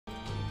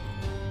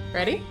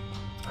Ready?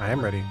 I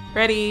am ready.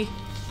 Ready.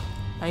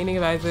 Binding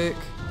of Isaac.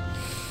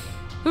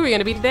 Who are we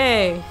gonna be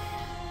today?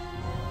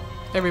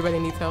 Everybody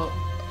needs help.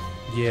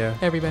 Yeah.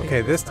 Everybody.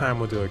 Okay, this time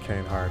we'll do a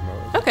Kane hard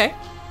mode. Okay.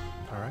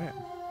 All right.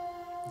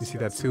 You see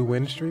that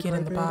 2-win streak? Get right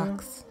in the there,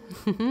 box.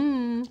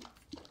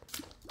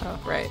 Oh,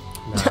 right.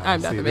 Nah,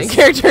 I'm not see, the main this-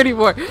 character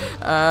anymore. See,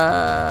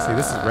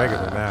 this is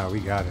regular now. We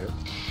got it.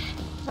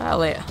 I'll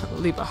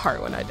leave a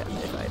heart when I die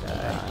if I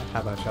die.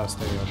 How about y'all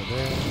stay over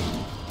there?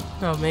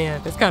 Oh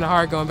man, it's kind of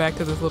hard going back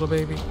to this little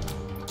baby.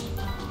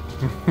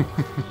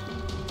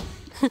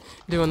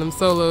 Doing them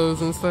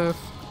solos and stuff.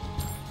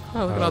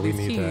 Oh, look at all we these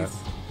need keys. that.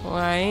 Well,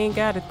 I ain't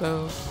got it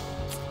though.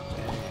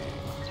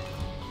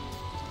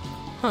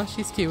 Huh,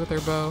 she's cute with her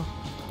bow.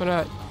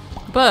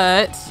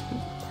 But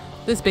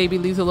this baby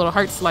leaves a little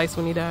heart slice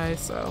when he dies,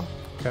 so.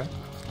 Okay.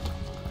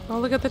 Oh,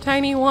 look at the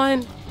tiny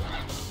one.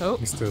 Oh.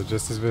 He's still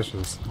just as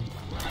vicious.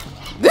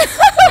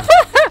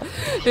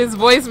 His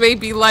voice may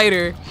be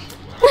lighter.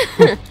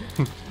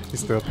 He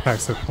still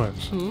packs a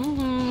punch.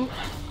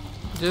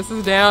 Just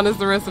as down as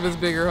the rest of his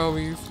bigger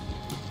homies.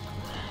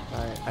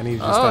 Alright, I need you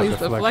to Oh, stop he's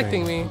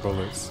deflecting me.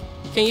 bullets.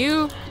 Can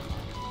you?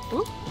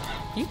 Ooh,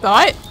 you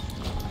thought?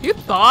 You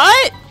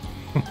thought?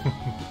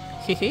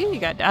 You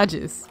got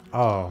dodges.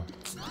 Oh.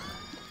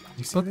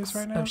 You see Books this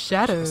right now? of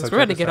shadows. So We're check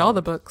ready to this get out. all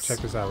the books. Check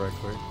this out right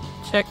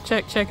quick.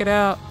 Check it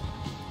out.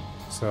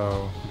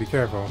 So, be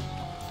careful.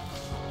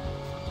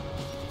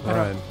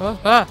 Run.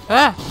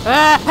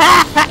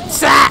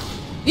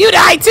 You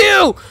die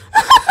too!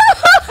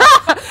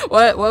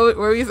 What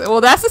were we saying?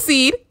 Well, that's a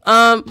seed.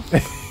 That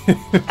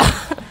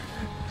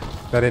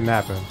didn't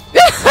happen.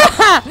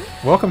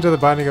 Welcome to the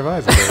Binding of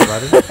Isaac,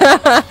 everybody.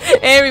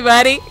 Hey,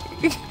 everybody.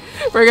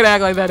 We're gonna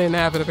act like that didn't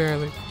happen,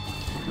 apparently.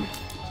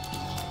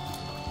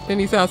 Didn't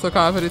he sound so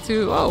confident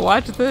too? Oh,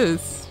 watch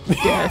this.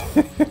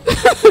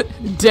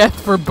 Death. Death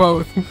for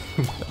both.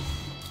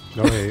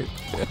 No hate.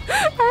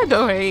 I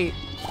don't hate.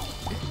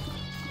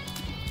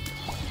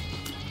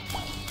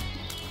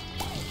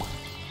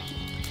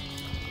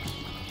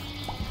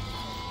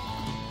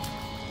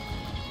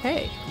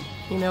 Hey,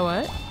 you know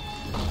what?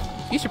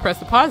 You should press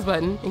the pause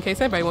button in case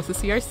anybody wants to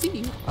see our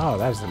seed. Oh,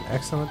 that is an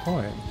excellent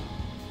point.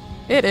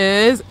 It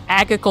is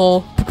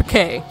Agical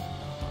Pipike.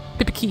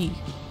 Pipiki.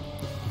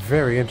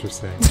 Very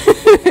interesting.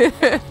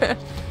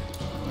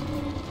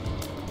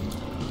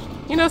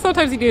 You know,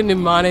 sometimes you need a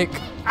mnemonic.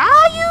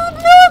 Ah, you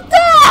knew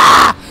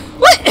that!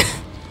 What?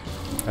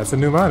 That's a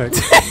mnemonic.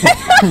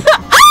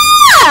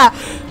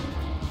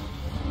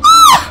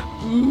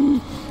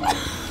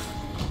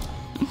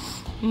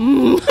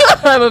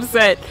 I'm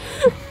upset.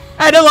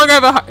 I no longer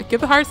have a heart. Get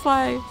the heart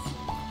slice.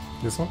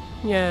 This one?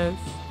 Yes.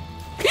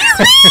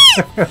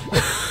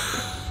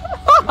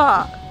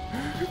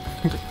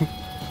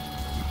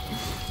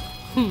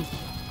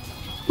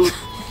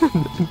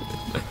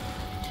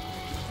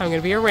 I'm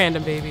gonna be a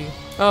random baby.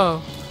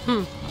 Oh.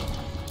 Am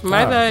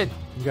I that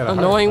You got a heart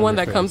annoying on one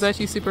your that comes face. at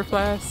you super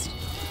fast?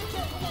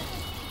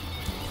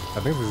 I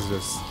think this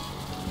is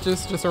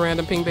Just a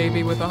random pink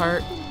baby with a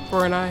heart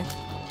for an eye.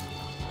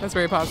 That's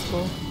very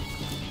possible.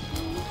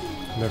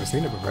 never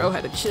seen it before. Bro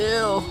had to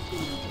chill.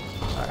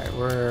 Alright,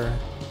 we're...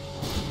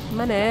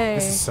 Money.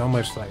 This is so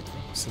much like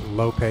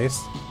low pace.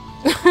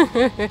 You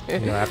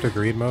know, after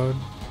greed mode.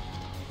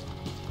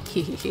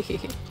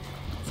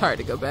 It's hard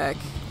to go back.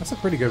 That's a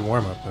pretty good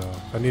warm up though.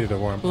 I needed a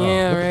warm up. Yeah, look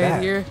at right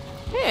that. here.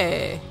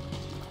 Hey.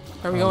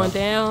 Are we going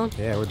down?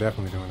 Yeah, we're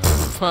definitely doing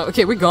that. Oh,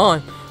 okay, we're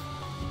gone.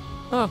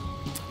 Oh.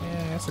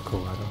 Yeah, that's a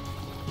cool item.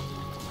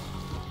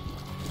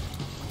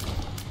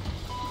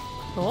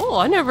 Oh,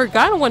 I never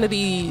got one of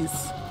these.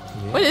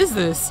 Yeah. What is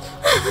this?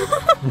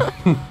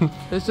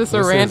 It's just a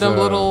This is random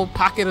a- little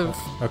pocket of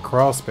A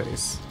crawl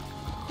space.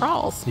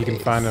 crawl space. You can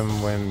find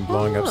them when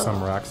blowing up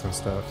some Oh. rocks and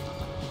stuff.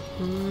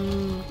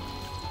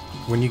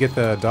 When you get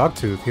the dog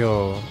tooth,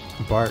 he'll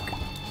bark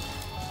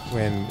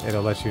when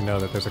it'll let you know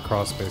that there's a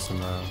crawl space in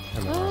the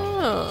room.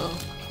 Oh.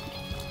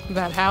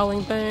 That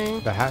howling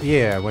thing?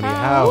 Yeah, when he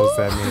howls,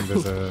 that means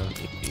there's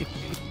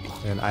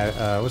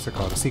what's it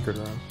called? A secret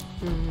room.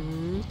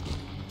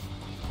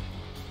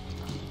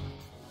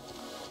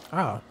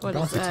 Oh, What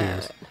is bouncy that?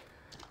 tears.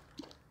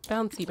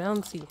 Bouncy,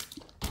 bouncy.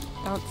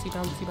 Bouncy, bouncy,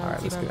 bouncy,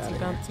 Alright, let's get bouncy, outta here.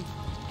 bouncy.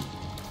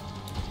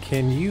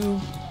 Can you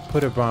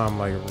put a bomb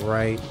like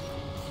right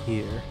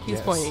here? He's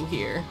Yes. pointing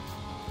here.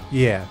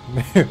 Yeah.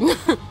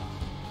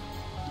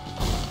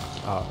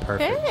 Oh,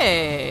 perfect.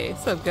 Hey,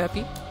 what's up,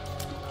 Guppy?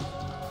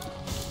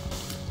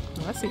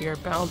 Oh, I see you're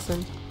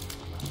bouncing.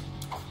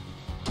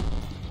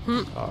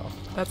 Oh.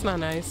 That's not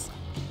nice.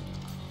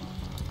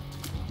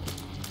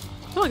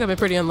 I feel like I've been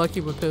pretty unlucky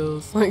with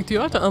pills. Like, do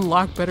you have to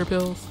unlock better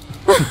pills?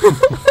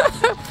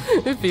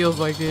 It feels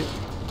like it.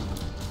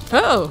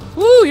 Oh,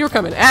 woo, you were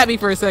coming at me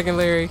for a second,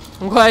 Larry.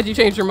 I'm glad you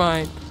changed your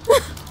mind.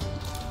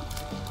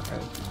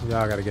 Alright,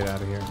 y'all gotta get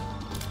out of here.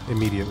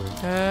 Immediately.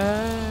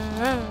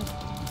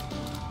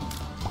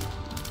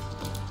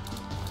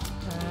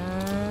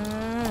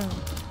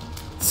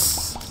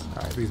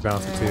 Alright, these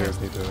bouncy tears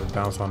need to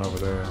bounce on over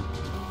there.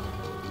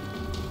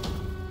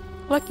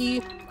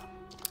 Lucky.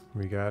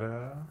 We got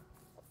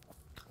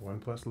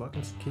 1+ luck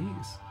and some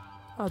keys.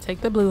 I'll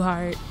take the blue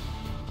heart.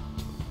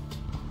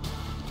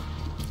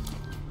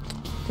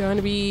 Do I want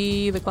to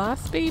be the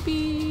glass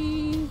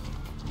baby?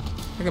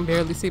 I can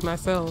barely see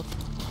myself.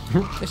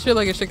 It should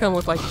like it should come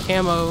with like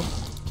camo.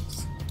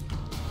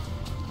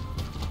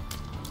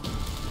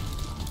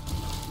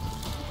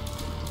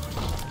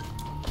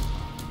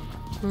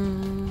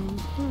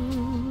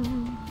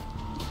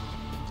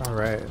 All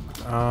right.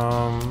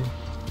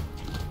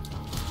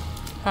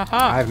 Haha.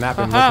 I have not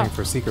been looking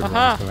for secret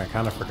rooms and I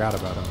kind of forgot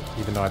about them,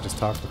 even though I just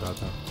talked about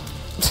them.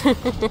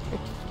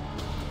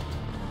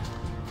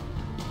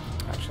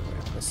 Actually,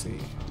 let's see.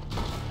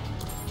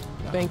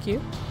 No. Thank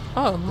you.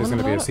 Oh, there's going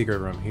to be a secret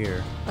room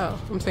here. Oh,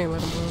 I'm saying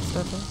let him blow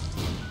stuff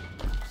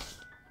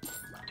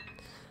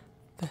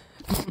up.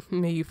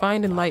 May you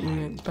find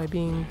enlightenment by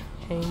being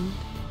hanged.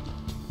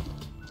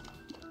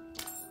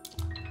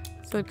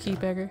 What's up, key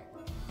beggar?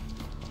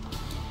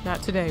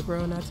 Not today,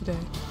 bro. Not today.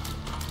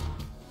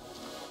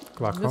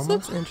 Glaucoma? This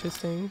looks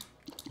interesting.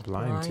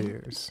 Blind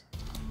tears.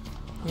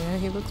 Yeah,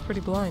 he looks pretty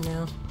blind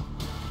now.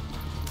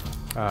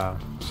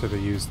 Should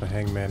have used the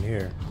hangman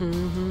here.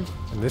 And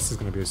this is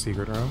going to be a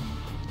secret room.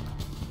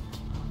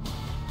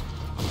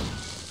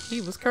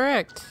 He was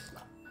correct.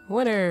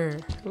 Winner.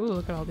 Ooh,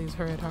 look at all these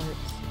red hearts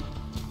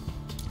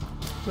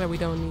that we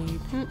don't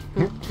need.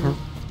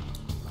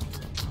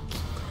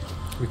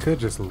 We could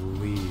just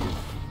leave.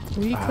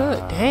 We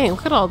could. Dang,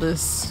 look at all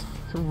this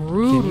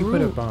rude. Can you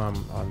put a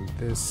bomb on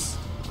this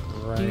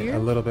right here? A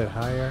little bit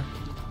higher?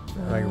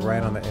 Like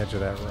right on the edge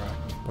of that rock.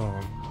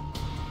 Boom.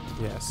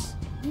 Yes.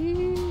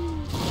 Oh,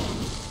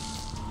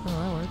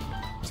 that worked.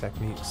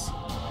 Techniques.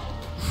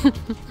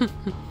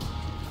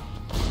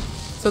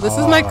 So this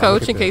is my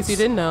coach, in case you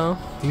didn't know.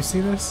 Do you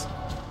see this?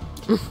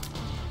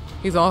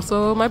 He's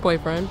also my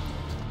boyfriend.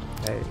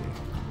 Hey.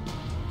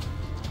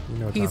 You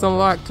know what he's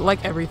unlocked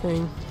like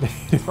everything,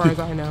 as far as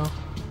I know.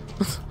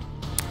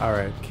 All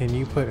right, can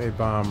you put a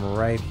bomb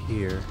right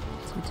here?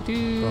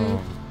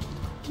 Boom.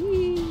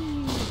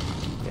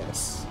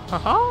 Yes.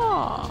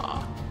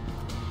 Haha.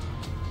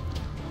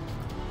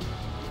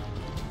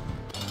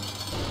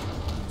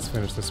 Let's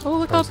finish this. Oh,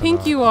 look how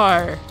pink you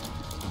are.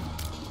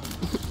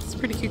 It's a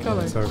pretty cute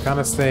color. So kind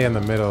of stay in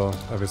the middle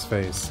of his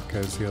face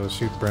because he'll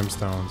shoot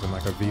brimstones in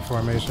like a V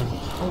formation.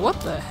 What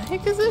the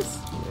heck is this?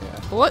 Yeah.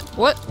 What?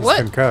 He's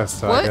concussed,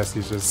 so I guess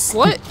he's just...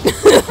 What?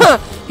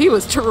 He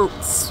was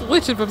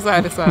switching from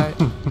side to side.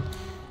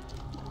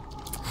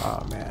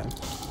 Oh, man.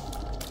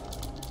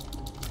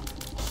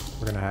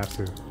 We're gonna have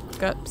to.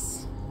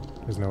 Guts.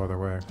 There's no other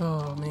way.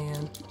 Oh,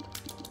 man.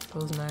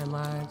 Those 9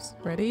 lives.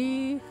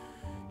 Ready?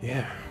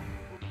 Yeah.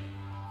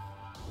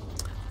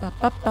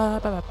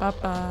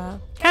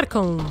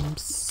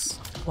 Catacombs.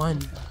 1.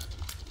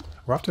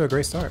 We're off to a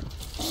great start.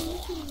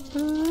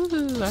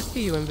 Ooh, I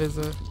see you,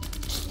 Invisa.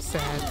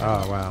 Sad.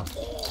 Oh, wow.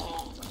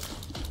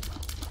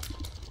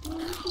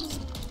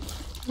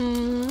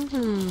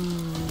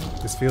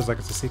 This feels like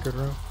it's a secret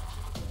room.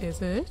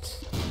 Is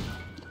it?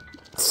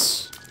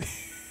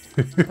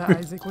 The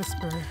Isaac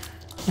Whisper.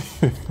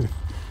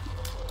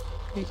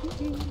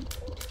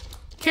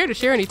 Care to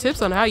share any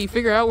tips on how you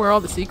figure out where all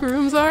the secret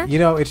rooms are? You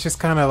know, it's just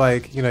kind of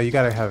like, you know, you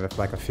gotta have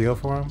like a feel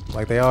for them.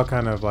 Like they all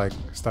kind of like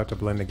start to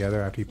blend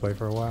together after you play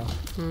for a while.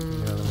 You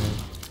know what I mean?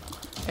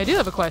 I do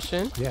have a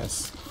question.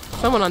 Yes.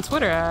 Someone on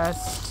Twitter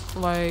asked,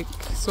 like,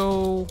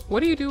 so what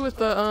do you do with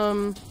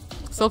the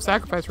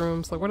self-sacrifice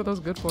rooms? Like, what are those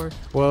good for?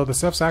 Well, the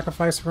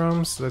self-sacrifice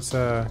rooms, let's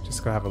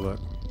just go have a look.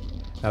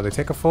 Now, they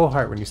take a full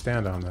heart when you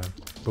stand on them,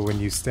 but when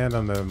you stand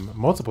on them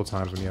multiple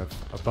times, when you have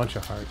a bunch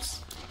of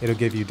hearts, it'll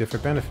give you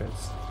different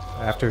benefits.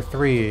 After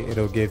 3,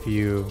 it'll give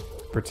you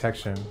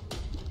protection,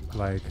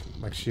 like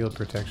shield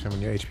protection when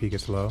your HP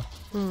gets low.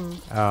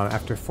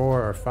 After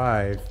 4 or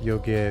 5, you'll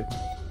get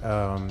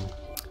an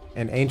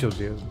angel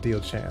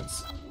deal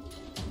chance,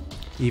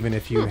 even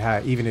if you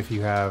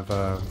have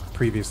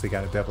previously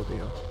got a devil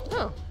deal.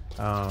 Oh.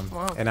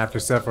 Wow. And after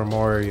several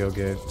more, you'll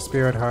get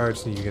spirit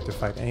hearts, and you get to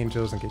fight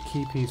angels and get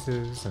key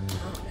pieces. And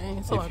dang,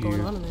 it's a lot going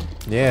on in there.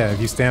 Yeah,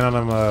 if you stand on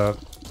them,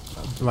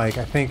 like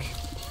I think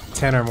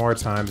 10 or more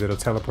times, it'll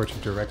teleport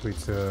you directly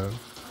to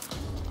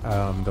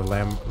the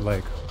lamb,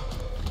 like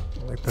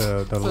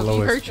the so lowest. So if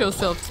you hurt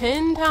yourself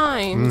 10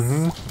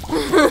 times,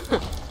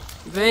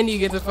 then you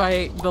get to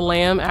fight the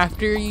lamb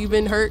after you've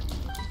been hurt.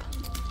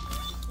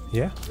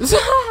 Yeah.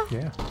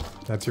 Yeah,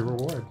 that's your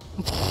reward.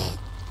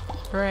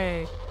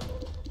 Hooray.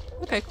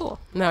 Okay, cool.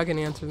 Now I can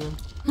answer them.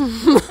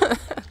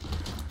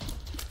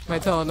 By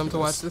telling them to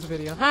watch this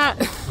video. Ha!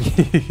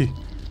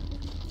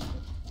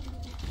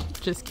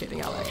 Just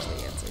kidding, I'll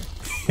actually answer.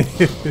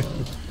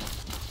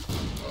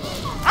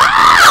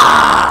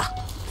 Ah!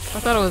 I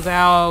thought it was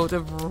out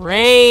of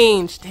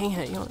range. Dang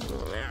it.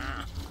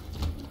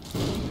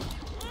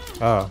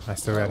 Oh, I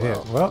still got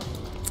hit. Well,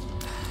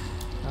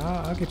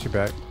 I'll get you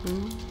back.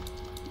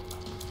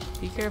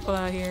 Be careful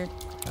out here.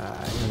 You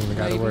don't even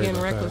gotta worry getting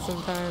about reckless that.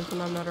 sometimes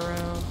when I'm not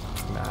around.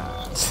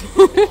 Nah.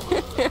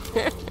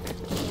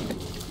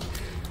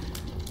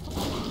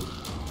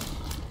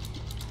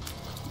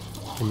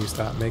 Can you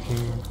stop making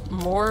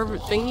More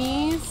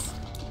thingies?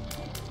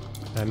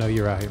 I know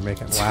you're out here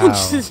making. Wow.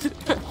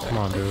 Come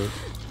on, dude.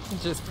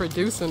 Just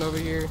producing over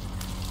here.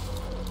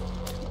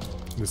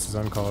 This is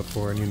uncalled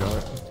for, and you know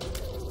it.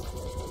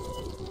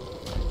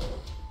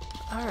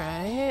 All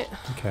right.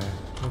 Okay.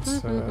 Let's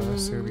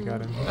see what we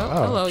got in here.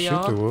 Oh, hello, shoot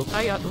y'all. the whoop. How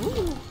y'all?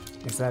 Ooh.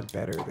 Is that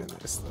better than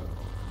this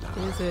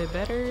though? Is it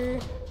better?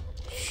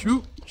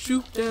 Shoot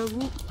that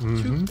whoop.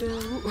 Shoot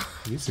that whoop.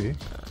 You see.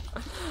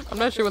 I'm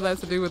not sure what that has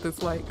to do with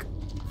this, like.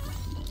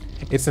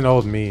 It's an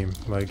old meme.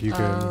 Like you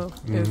can. Oh,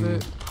 is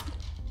it?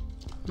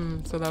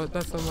 So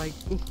that's some like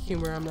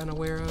humor I'm not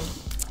aware of.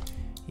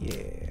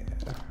 Yeah.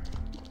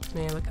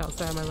 Man, look how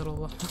sad my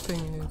little thing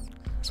is.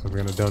 So we're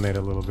gonna donate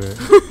a little bit.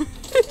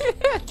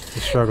 The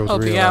struggle's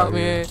Help real me out,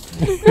 here.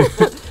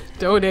 man.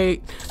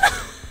 Donate.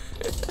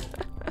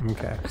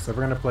 Okay, so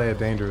we're gonna play a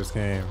dangerous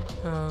game.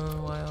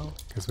 Oh wow.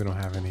 Because we don't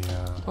have any.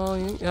 Well,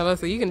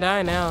 let's see. You can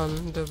die now,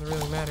 and it doesn't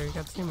really matter. You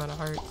got the same amount of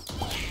hearts.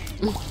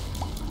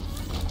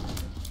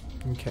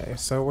 Okay,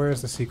 so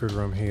where's the secret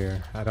room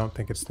here? I don't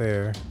think it's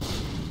there.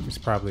 It's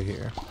probably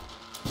here.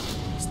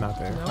 It's not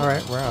there. Nope. All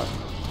right, we're out.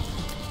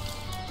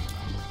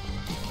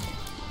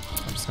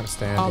 I'm just gonna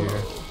stand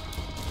here.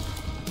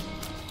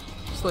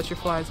 Just let your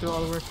flies do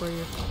all the work for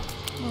you.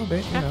 A little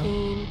bit, you know.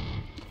 Caffeine.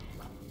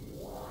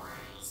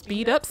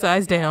 Speed up,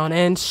 size down,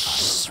 and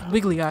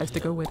wiggly eyes to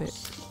go with it.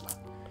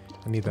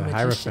 I need the Magician.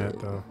 Hierophant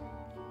though.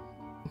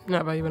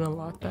 Not about even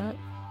unlock that.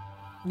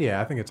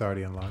 Yeah, I think it's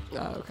already unlocked.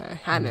 Oh, okay.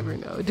 I never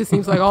know. It just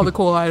seems like all the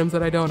cool items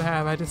that I don't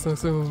have, I just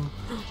assume.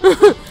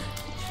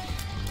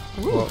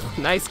 Ooh,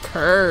 nice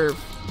curve.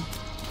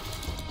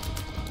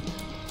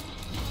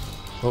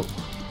 Oh,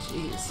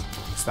 Jeez.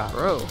 stop.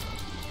 Bro,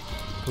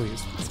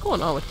 Please. what's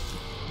going on with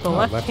the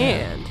left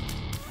hand?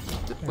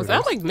 Was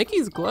that like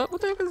Mickey's glove?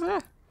 What the heck is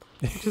that?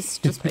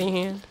 Just a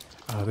hand.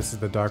 Oh, this is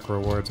the Dark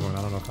Rewards one.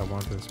 I don't know if I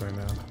want this right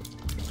now.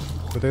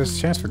 But there's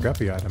a chance for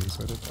guppy items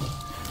with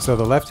it. So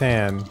the left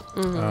hand,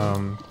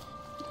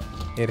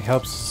 it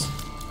helps,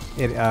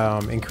 it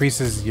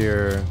increases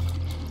the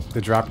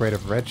drop rate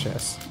of red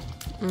chests.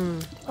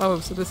 Oh,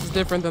 so this is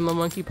different than the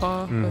monkey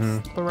paw?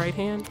 That's the right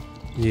hand?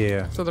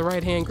 Yeah. So the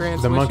right hand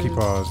grants The wishes. monkey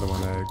paw is the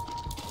one that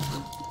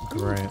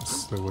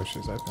grants the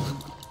wishes, I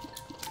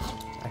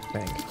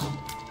think.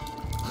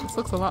 This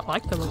looks a lot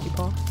like the monkey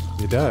paw.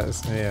 It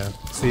does, yeah.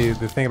 See,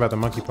 the thing about the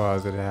monkey paw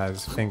is that it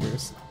has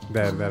fingers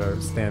that are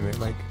standing,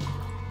 like,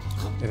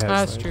 it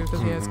has, That's like, true,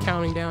 because it's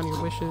counting down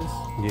your wishes.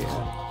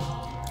 Yeah.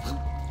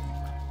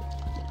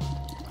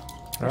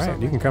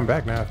 Alright, you can come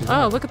back now if you Oh,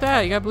 want. look at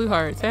that. You got blue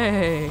hearts.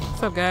 Hey,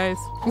 what's up, guys?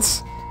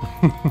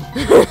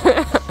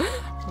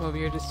 I'm over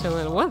here just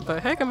chilling. What the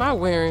heck am I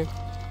wearing?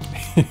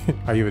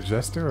 Are you a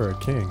jester or a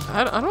king?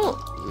 I don't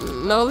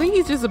know. I think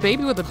he's just a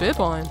baby with a bib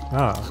on.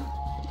 Oh.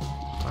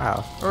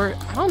 Wow. Or,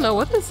 I don't know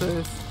what this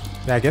is.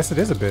 Yeah, I guess it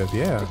is a bib,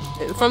 yeah.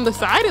 From the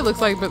side, it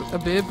looks like a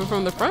bib, but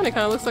from the front, it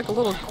kind of looks like a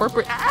little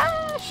corporate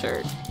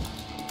shirt.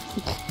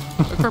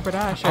 A corporate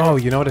shirt. Oh,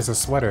 you know what? It's a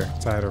sweater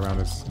tied around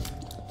his...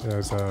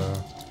 There's Ew.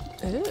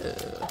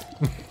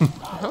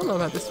 I don't know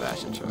about this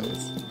fashion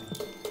choice.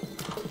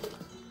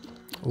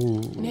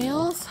 Ooh.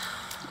 Nails?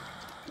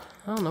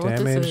 I don't know what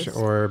Damage this is.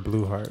 or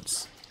blue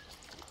hearts?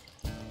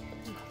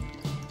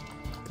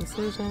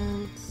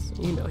 Decisions.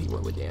 You know he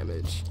went with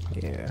damage.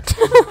 Yeah.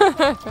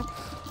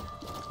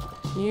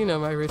 You know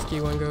my risky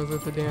one goes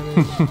with the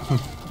damage.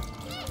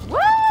 Woo!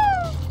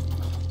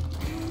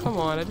 Come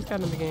on, I just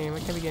got in the game. I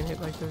can't be getting hit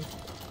like this.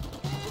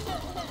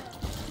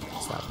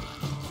 Stop.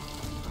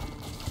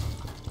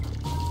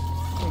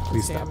 Take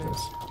Please this stop damage.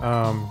 this.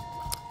 Wow,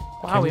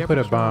 Can we you are put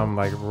a pretty bomb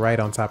like right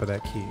on top of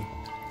that key?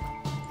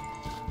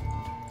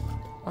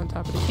 on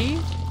top of the key.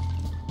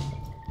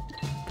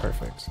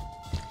 Perfect.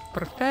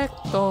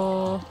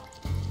 Perfecto.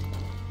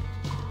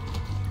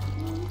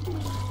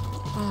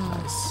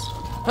 Nice.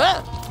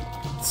 Ah!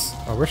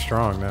 Oh, we're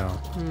strong now.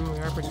 We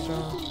are pretty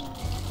strong.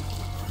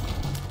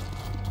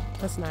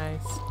 That's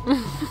nice.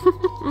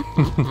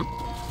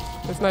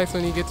 It's nice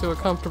when you get to a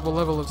comfortable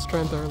level of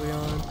strength early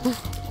on.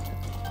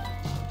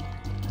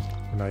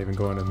 We're not even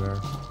going in there.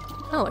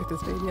 I don't like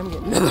this baby. I'm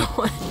getting another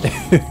one.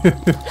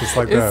 Just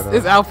like that.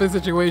 His outfit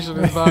situation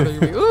is bothering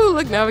me. Ooh,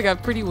 look, now we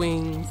got pretty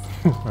wings.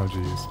 Oh,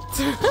 jeez.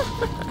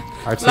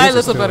 Our Nice tears are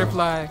little still-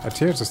 butterfly. Our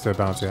tears are still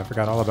bouncy. I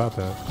forgot all about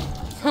that.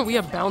 We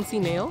have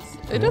bouncy nails.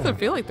 It doesn't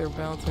feel like they're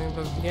bouncing,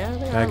 but yeah,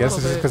 they are I guess a it's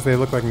just little because they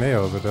look like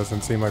nails. It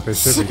doesn't seem like they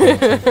should be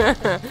bouncing.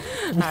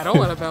 bit. I don't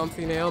want a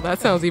bouncy nail. That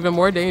sounds even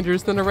more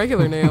dangerous than a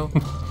regular nail.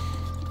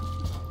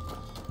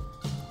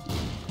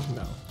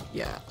 No.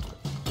 Yeah.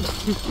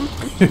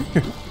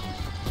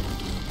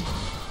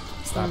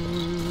 Stop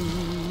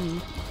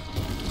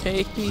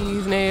Take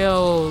these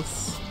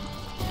nails.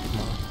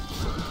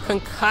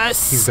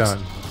 Concussed. He's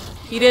done.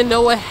 He didn't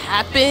know what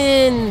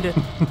happened.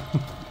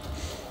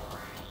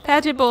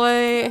 Paget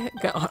boy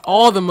got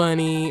all the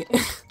money.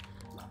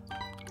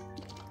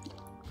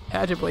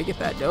 Paget boy, get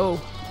that dough.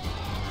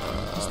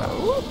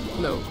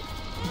 No.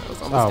 That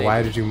was almost Oh,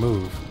 why dangerous. did you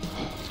move?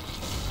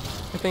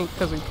 I think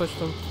because we pushed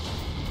him.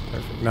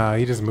 Perfect. Nah,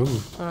 he just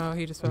moved. Oh,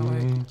 he just felt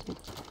like.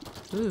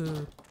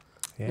 Ooh.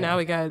 Yeah. Now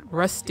we got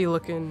rusty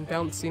looking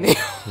bouncy nails.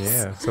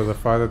 Yeah, so the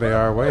farther they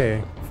are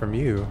away from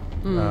you,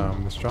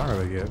 the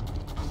stronger they get.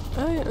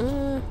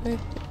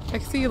 I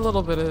see a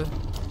little bit of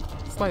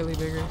slightly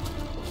bigger.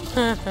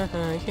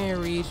 You can't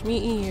reach me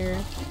here.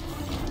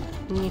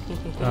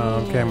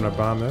 Okay, I'm gonna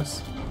bomb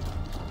this.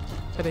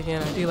 But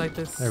again, I do like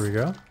this. There we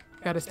go.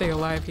 Gotta stay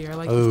alive here. I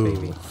like Ooh, this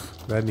baby.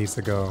 that needs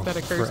to go Is that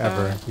a curse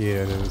forever. die?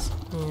 Yeah, it is.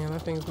 Yeah,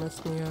 that thing's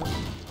messed me up.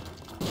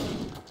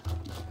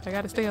 I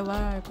gotta stay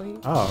alive, please.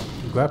 Oh,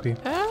 Guppy.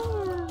 Ah.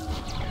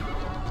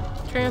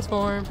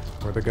 Transform.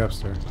 Or the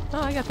Gupster.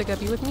 Oh, I got the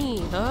guppy with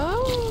me.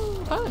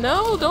 Oh,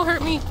 no, don't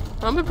hurt me.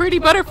 I'm a pretty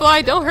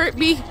butterfly. Don't hurt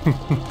me.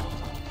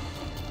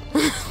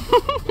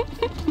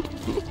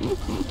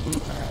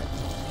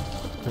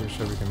 Pretty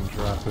sure we can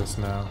drop this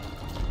now.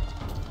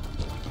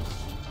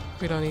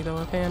 We don't need the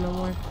left hand no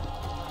more.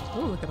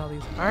 Ooh, look at all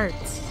these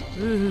hearts.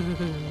 Ooh.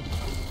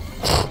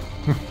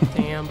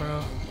 Damn,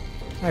 bro.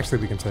 Actually,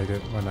 we can take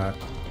it. Why not?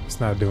 It's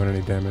not doing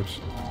any damage.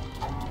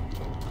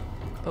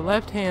 The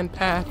left-hand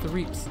path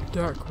reaps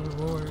dark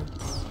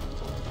rewards.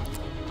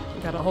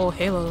 We got a whole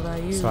halo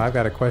value. So I've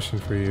got a question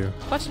for you.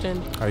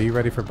 Question. Are you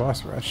ready for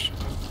boss rush?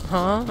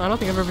 Huh? I don't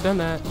think I've ever done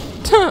that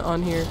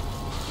on here.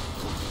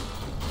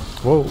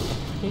 Whoa.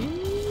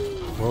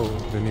 Whoa,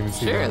 didn't even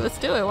see Sure, that. let's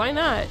do it. Why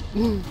not?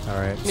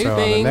 Alright, New so on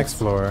the things. next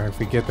floor, if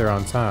we get there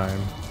on time,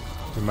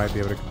 we might be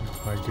able to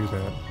like do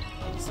that.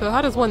 So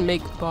how does one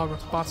make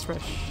boss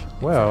rush?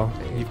 Well,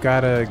 Exactly. you've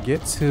got to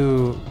get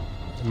to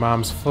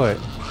Mom's foot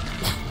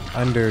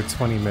under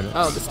 20 minutes.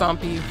 Oh, the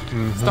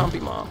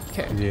stompy mom.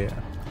 Okay. Yeah.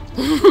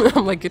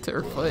 I'm like, get to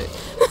her foot.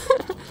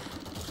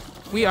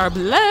 We are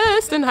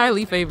blessed and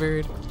highly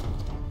favored.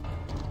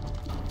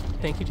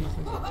 Thank you, Jesus.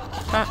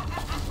 Ah.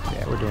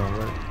 Yeah, we're doing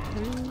work.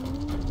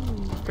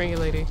 Bring it,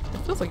 lady. It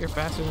feels like you're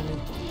faster than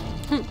me.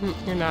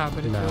 You're not,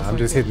 but it Nah, feels I'm like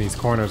just it. hitting these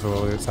corners a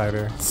little bit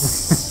tighter.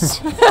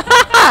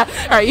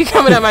 Alright, you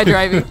coming at my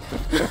driving.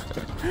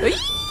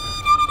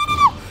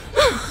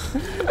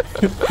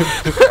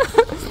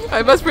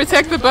 I must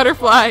protect the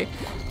butterfly.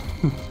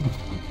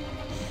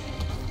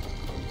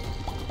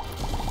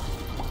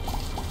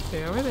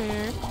 Stay over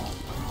there.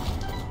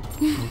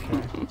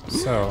 Okay.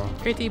 So,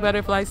 Pretty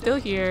butterfly still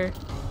here.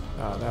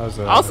 that was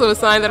Also a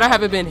sign that I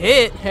haven't been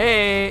hit.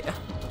 Hey.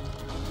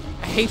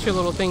 I hate your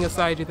little thing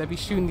beside you that be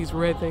shooting these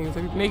red things.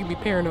 They're making me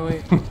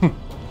paranoid. No,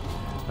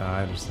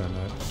 I understand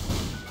that.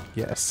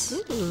 Yes.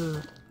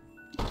 Ooh.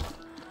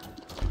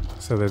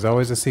 So there's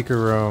always a secret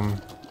room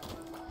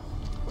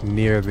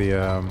near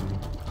the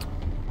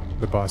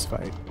boss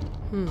fight.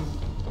 Okay.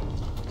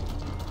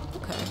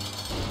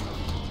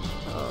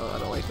 Oh, I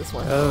don't like this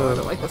one. Oh. I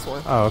don't like this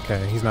one. Oh,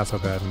 okay. He's not so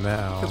bad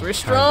now. Because we're kinda.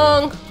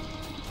 strong.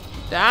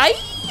 Die.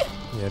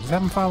 Yeah, just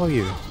have him follow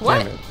you.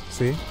 What? Damn it.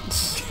 See?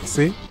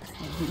 See?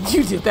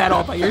 You did that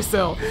all by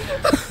yourself.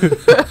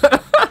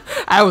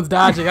 I was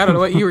dodging. I don't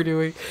know what you were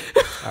doing.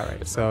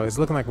 Alright, so it's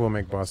looking like we'll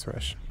make boss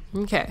rush.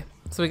 Okay.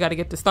 So we got to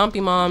get to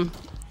Stompy Mom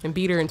and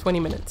beat her in 20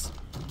 minutes.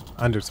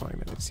 Under 20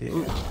 minutes, yeah.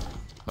 Ooh.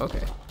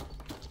 Okay.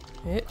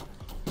 Hit.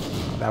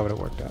 That would have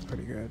worked out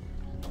pretty good.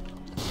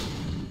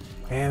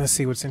 And let's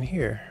see what's in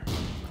here.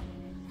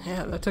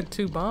 Yeah, that took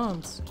 2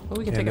 bombs. Well,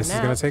 we can And take a this is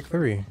nap. going to take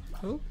 3.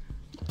 Ooh.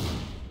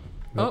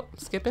 Nope. Oh,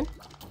 skipping.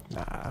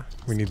 Nah,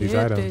 we need these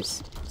Skip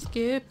items. it.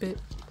 Skip it.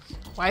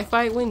 Why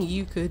fight when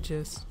you could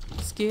just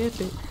skip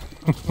it?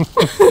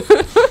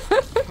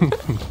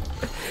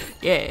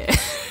 Yeah.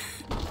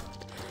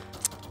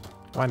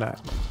 Why not?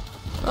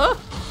 Oh.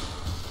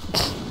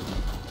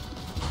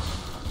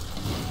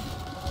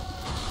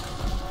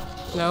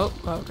 Nope.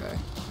 Okay.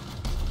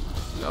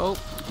 Nope.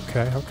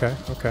 Okay.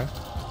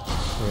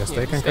 Yeah,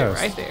 stay Yeah, concussed.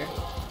 stay right there.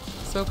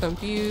 So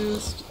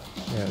confused.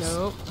 Yes.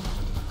 Nope.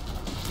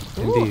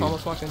 Indeed. Ooh,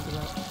 almost walked into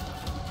that.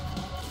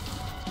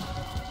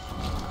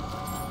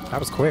 That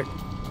was quick.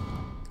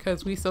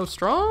 Because we so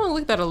strong.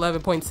 Look at that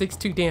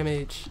 11.62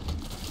 damage.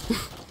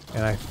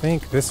 And I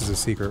think this is a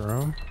secret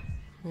room.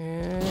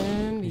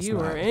 And He's you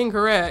not. are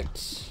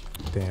incorrect.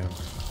 Damn.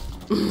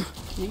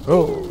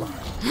 Oh.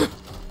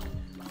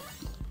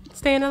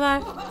 Staying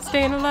alive.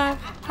 Staying alive.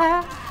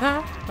 Ha,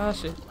 ha. Oh,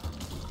 shit.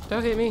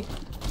 Don't hit me.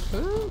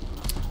 Ooh.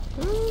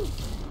 Ooh.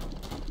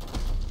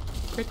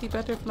 Pretty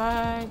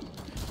butterfly.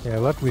 Yeah,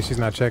 luckily she's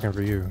not checking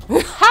for you.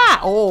 Ha!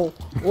 Oh,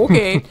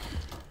 okay.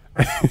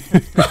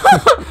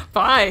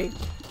 Fine.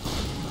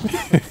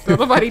 Don't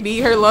nobody need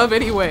her love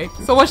anyway.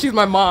 So what? She's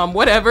my mom.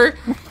 Whatever.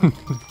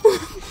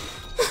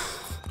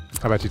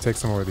 How about you take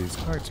some more of these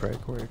hearts right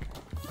quick?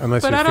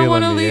 Unless But you're I don't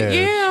want to feeling the leave. edge.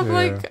 Yeah,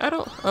 like I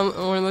don't.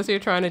 Or unless you're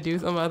trying to do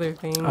some other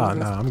thing. Oh,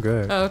 no, I'm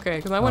good. Oh, okay,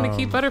 because I want to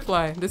keep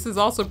butterfly. This is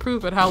also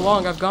proof at how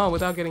long I've gone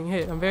without getting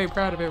hit. I'm very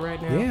proud of it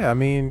right now. Yeah, I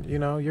mean, you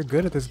know, you're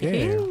good at this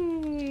game.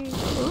 Ooh.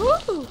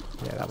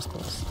 Yeah, that was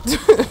close.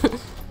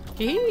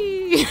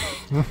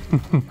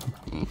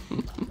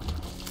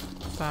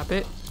 Stop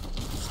it.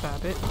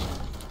 Stop it.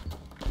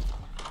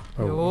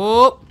 Oh.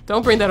 Nope.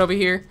 Don't bring that over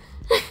here.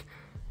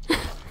 No!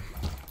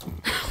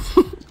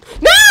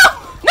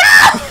 No!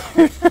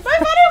 My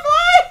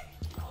butterfly!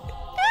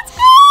 It's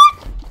gone!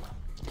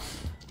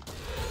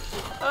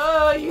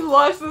 Oh, you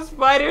lost The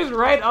spider's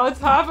right on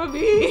top of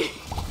me.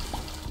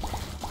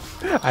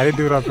 I didn't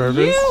do it on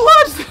purpose. You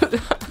watched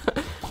it.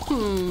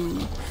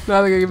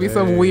 Now they're gonna give me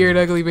some weird,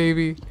 ugly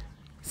baby.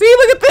 See,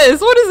 look at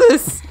this. What is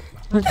this?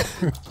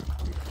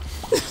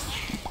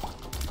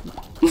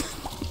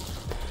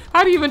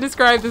 How do you even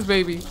describe this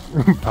baby?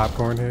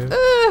 Popcorn head.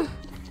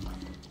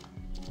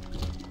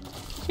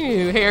 She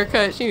needed a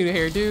haircut. She needed a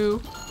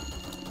hairdo.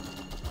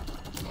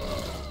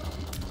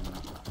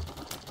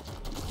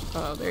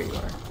 Oh, there you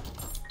are.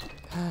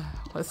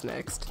 What's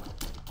next?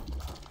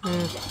 All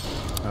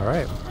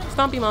right.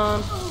 Stompy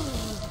Mom.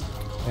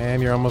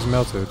 And you're almost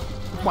melted.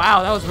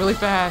 Wow, that was really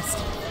fast.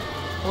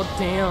 Well,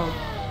 damn.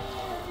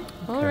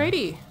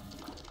 Alrighty.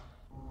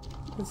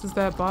 This is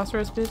that boss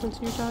rush business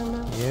you're talking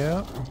about?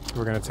 Yeah.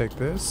 We're gonna take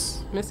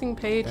this. Missing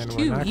page And 2.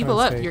 we're not Evil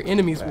gonna up. Your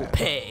enemies will that.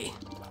 pay.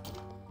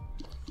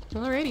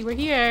 Alrighty, we're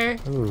here.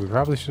 Ooh, we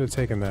probably should have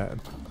taken that.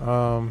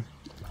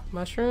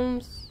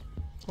 Mushrooms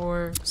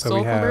or So soul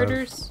we have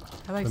converters?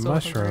 I like The soul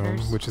mushroom,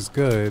 converters. which is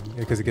good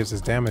because it gives us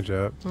damage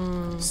up.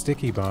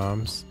 Sticky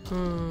bombs.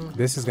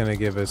 This is gonna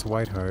give us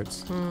white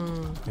hearts,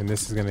 and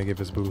this is gonna give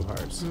us blue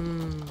hearts.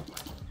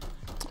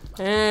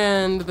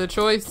 And the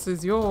choice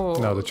is yours.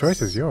 No, the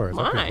choice is yours.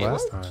 I picked Mine?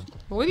 last time.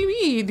 What do you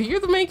mean?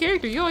 You're the main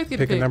character. You always get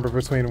to Pick a number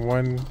between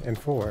 1 and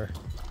 4.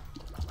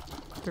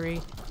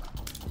 3.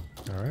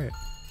 All right.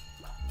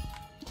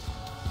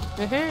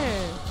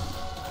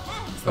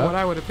 That's the one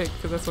I would have picked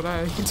because that's what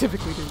I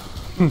typically do.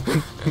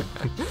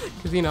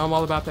 Because, you know, I'm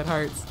all about that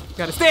hearts.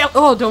 Gotta stay out.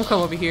 Oh, don't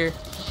come over here.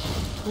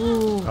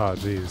 Ooh. Oh,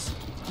 jeez.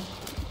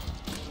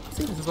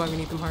 See, this is why we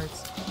need them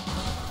hearts.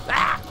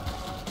 Ah!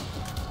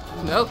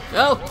 Nope,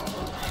 no.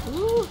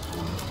 Ooh.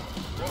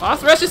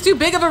 Boss rush is too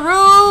big of a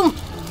room.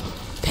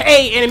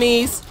 Pay,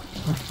 enemies.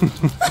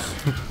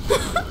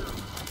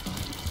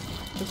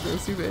 This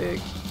room's too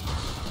big.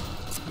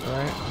 All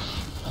right.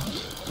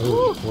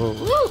 Ooh, whoa.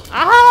 Ooh.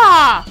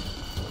 Aha!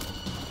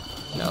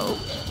 No.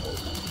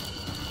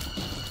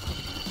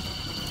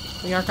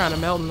 We are kind of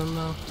melting them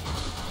though.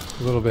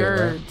 A little bit, right?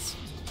 Birds.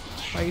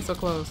 Why are you so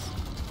close?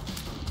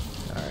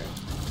 All right.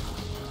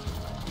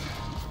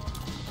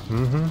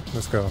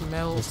 Let's go.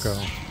 Melt. Let's go.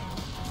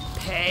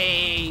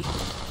 Pay.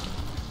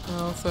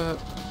 Oh, what's up?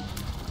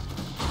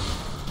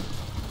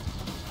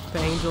 The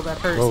angel that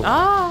hurts. Whoa.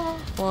 Ah!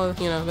 Well,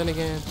 you know, then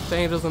again, the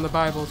angels in the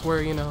Bibles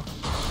were, you know,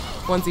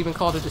 one's even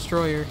called a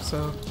destroyer,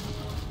 so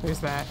there's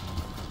that.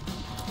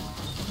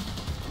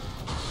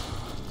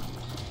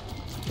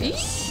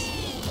 Yes.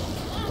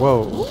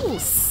 Whoa. Ooh,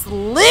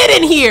 slid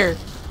in here!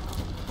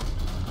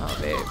 Oh,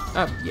 babe.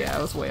 Yeah,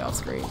 I was way off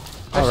screen.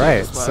 All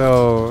right,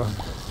 so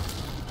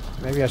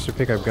maybe I should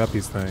pick up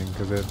Guppy's thing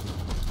because it.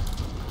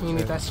 You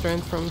need that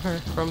strength from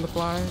the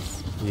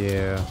flies.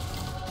 Yeah.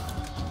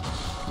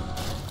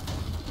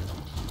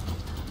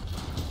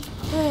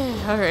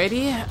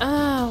 Alrighty.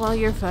 While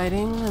you're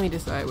fighting, let me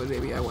decide what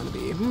baby I want to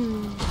be.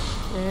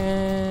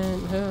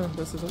 And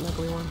this is an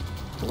ugly one.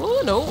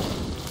 Oh no.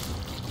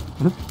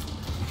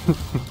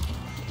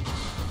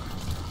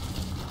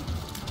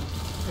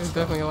 There's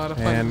definitely a lot of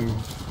fun. And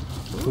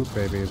Poop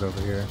Baby is over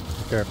here.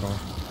 Be careful.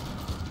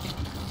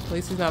 At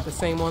least he's not the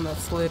same one that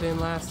slid in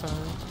last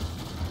time.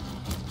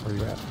 Where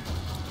you at?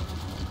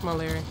 Come on,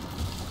 Larry.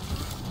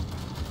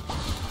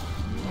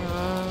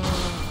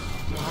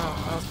 Wow,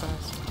 that was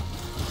fast.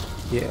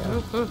 Yeah.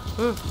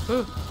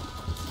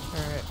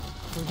 Alright,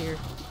 I'm here.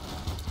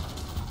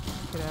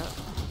 Get out.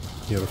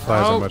 Yeah, the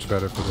flies are much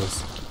better for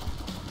this.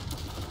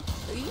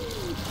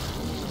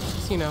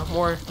 Just, you know,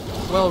 more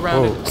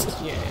well-rounded.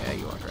 Whoa. Yeah,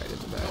 you walked right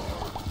into that.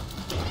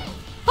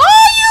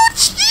 Oh, you!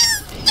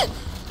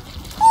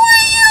 Who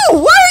are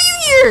you? Why are you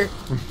here?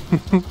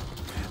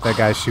 That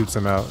guy shoots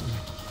him out.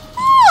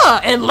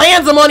 And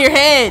lands them on your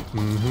head.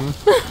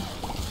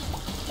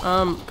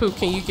 Poop,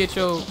 can you get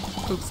your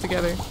poops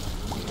together?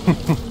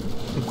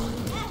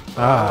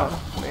 Oh,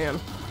 man.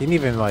 He didn't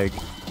even like.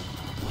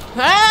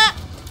 Ah!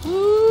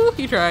 Woo!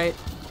 You tried.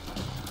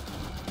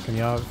 Can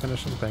y'all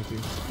finish him? Thank you.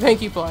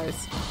 Thank you,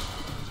 flies.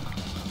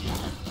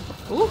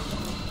 Ooh.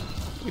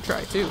 You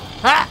tried too.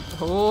 Ha!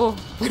 Oh.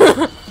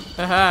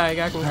 Haha, I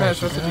got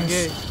confessed. That's what you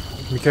get.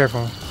 Be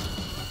careful.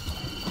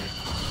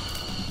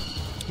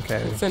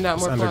 Okay. Let's send out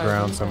it's more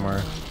underground flies.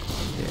 somewhere.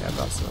 Yeah, I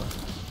thought so.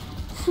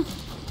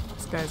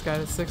 This guy's got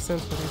a sixth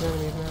sense for these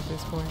enemies now at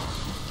this point.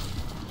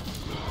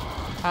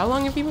 How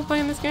long have you been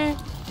playing this game?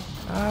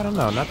 I don't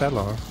know. Not that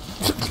long.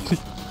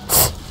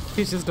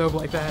 He's just dope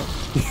like that.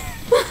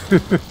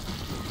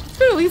 It's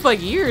been at least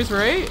like years,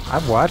 right?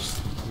 I've watched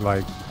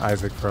like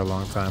Isaac for a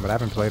long time, but I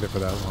haven't played it for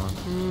that long.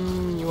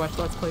 You watch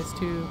Let's Plays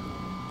too.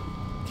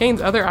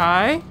 Kane's other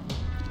eye?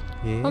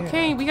 Yeah.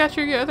 Okay, we got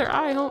your other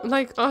eye home.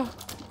 Like, oh,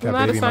 I'm Got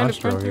not baby assigned to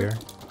Monstro printer. here.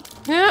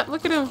 Yeah,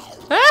 look at him.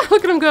 Ah,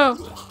 look at him go.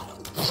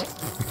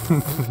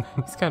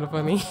 He's kind of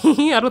funny.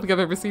 I don't think I've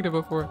ever seen him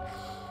before.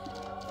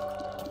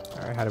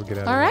 Alright, how do we get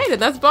out of All here? right, and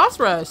that's Boss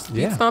Rush.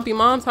 Beat Yeah. Stompy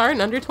Mom's heart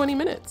in under 20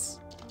 minutes.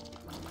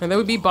 And that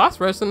would be Boss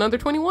Rush in under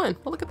 21.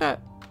 Well, look at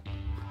that.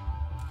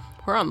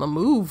 We're on the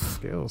move.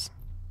 Skills.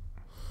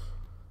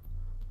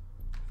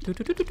 I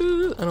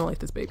don't like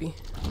this baby.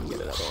 Let me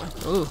get another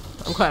one. Ooh,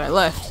 I'm glad I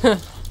left. I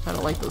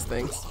don't like those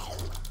things.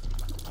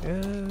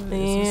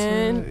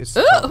 And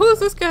who's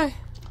this guy?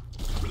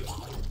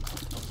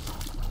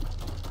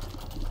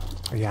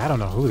 Yeah, I don't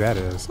know who that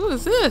is. Who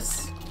is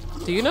this?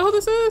 Do you know who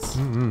this is?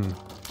 Mm-mm.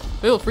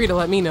 Feel free to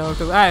let me know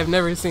because I have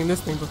never seen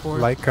this thing before.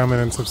 Like, comment,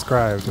 and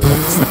subscribe.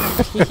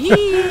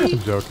 I'm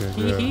joking.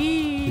 Yeah.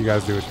 You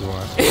guys do what you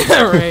want.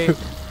 Right.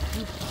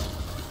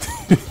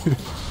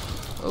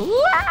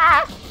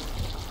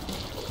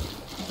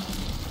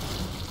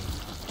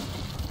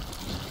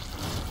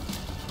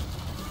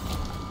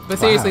 But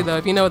seriously though,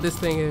 if you know what this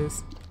thing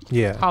is,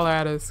 yeah, holler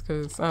at us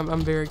because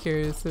I'm very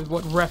curious of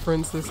what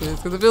reference this is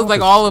because it feels like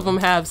all of them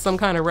have some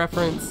kind of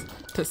reference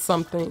to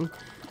something,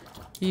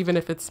 even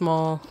if it's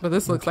small. But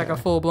this looks like a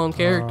full-blown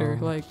character.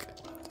 Like,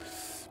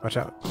 watch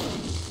out.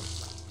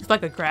 It's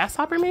like a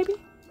grasshopper, maybe.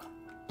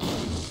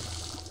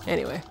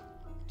 Anyway,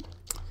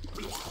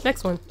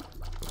 next one.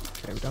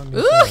 Okay, we don't need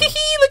ooh, hee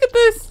hee! Look at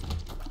this.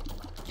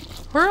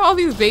 Where all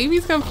these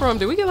babies come from?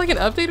 Did we get like an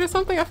update or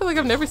something? I feel like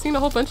I've never seen a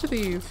whole bunch of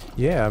these.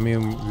 Yeah, I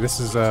mean, this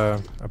is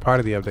a part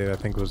of the update. I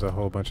think was a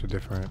whole bunch of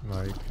different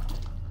like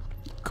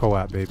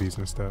co-op babies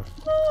and stuff.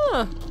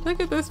 Ah,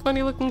 look at this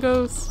funny looking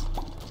ghost.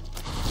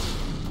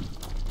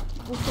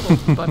 Those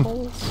little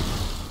buttholes.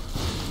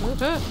 Look at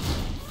that.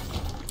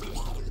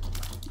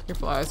 Your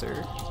flies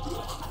are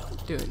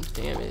doing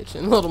damage,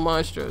 and little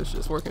Monstro is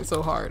just working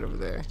so hard over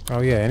there.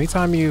 Oh yeah,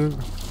 anytime you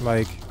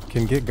like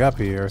can get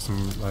guppy or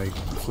some like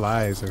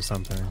flies or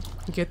something.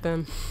 Get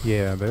them.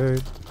 Yeah,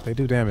 they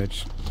do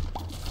damage.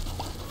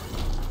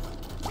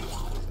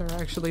 They're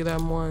actually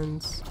them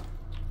ones.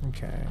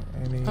 Okay.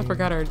 I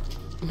forgot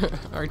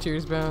our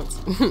tears bounce.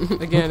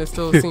 Again, it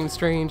still seems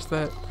strange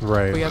that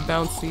we have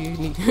bouncy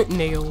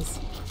nails.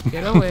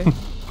 Get away.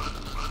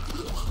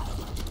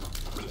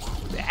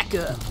 Back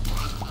up.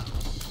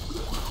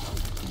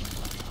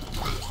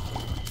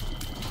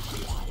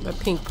 That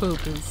pink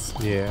poop is.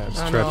 Yeah, it's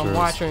I treacherous. know, I'm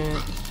watching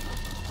it.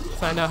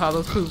 So I know how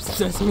those poops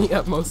mess me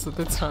up most of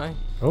the time.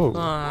 Oh.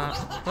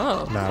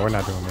 Oh. Nah, we're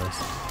not doing this.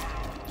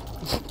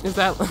 Is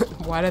that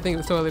why did I think it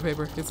was toilet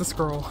paper? It's a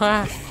scroll.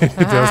 It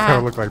does kind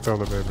of look like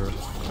toilet paper.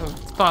 I'm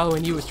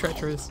following you is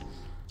treacherous.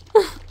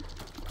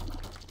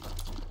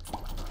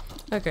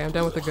 Okay, I'm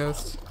done with the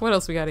ghost. What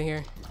else we got in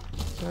here?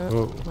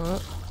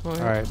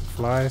 Alright,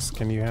 flies,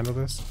 can you handle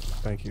this?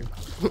 Thank you.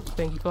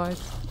 Thank you,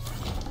 flies.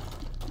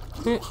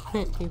 He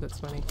looks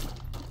funny.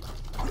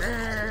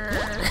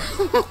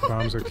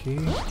 Bombs are key.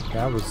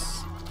 That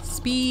was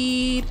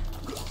speed.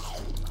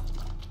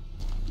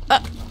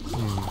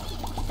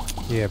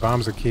 Yeah,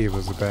 bombs are key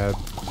was bad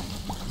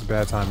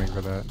timing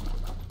for that.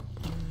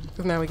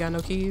 Because now we got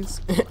no keys,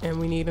 and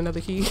we need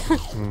another key.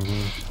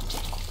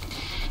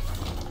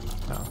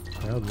 Oh,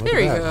 well, there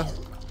you go.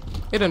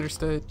 It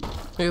understood.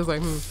 It was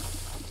like,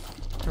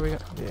 Here we go.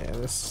 Yeah,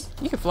 this.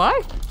 You can fly?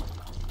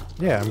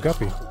 Yeah, I'm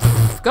Guppy.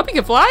 Guppy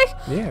can fly?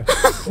 Yeah.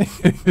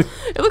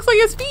 It looks like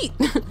he has feet.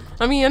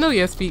 I mean, I know he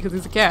has feet because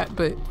he's a cat,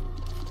 but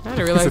I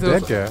didn't realize it's a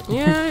dead cat.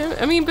 Yeah,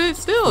 I mean, but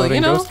still, Floating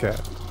you know. Ghost cat.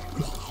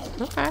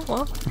 Okay,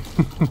 well.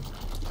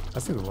 I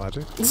see the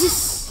logic. He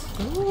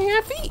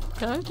have feet.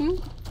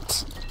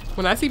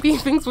 When I see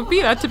things with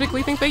feet, I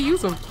typically think they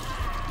use them.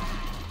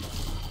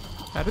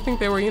 I didn't think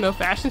they were, you know,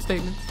 fashion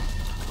statements.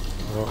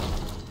 Well,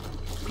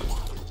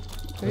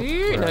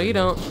 here? No, you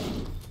don't.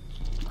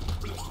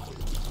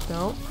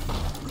 Don't.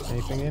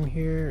 Anything in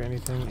here?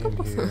 Anything in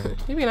here?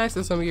 It'd be nice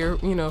if some of your,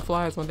 you know,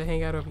 flies want to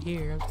hang out over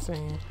here. I'm just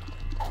saying.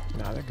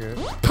 Nah, they're good.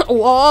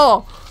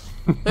 Whoa!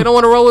 They don't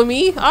want to roll with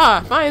me?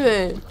 Ah, fine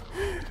then.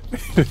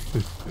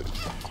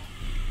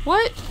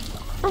 What?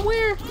 From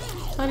where?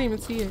 I didn't even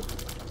see it.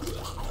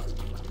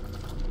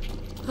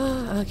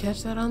 I'll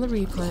catch that on the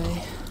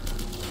replay.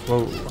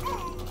 Whoa.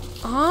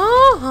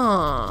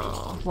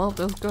 Oh, well,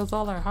 those goes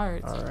all our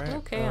hearts. All right.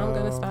 Okay, I'm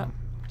gonna stop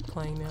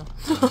playing now.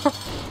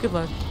 Good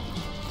luck.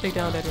 Take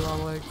down Daddy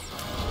Long Legs.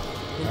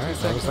 In All right,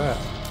 2 what was seconds. that?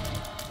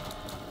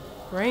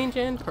 Range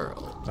and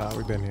Pearl. Nah,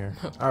 we've been here.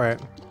 All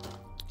right.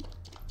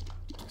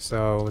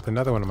 So with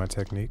another one of my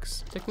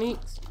techniques,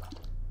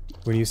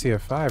 when you see a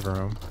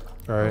 5-room,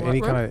 or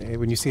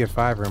when you see a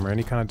 5-room or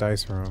any kind of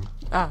dice room,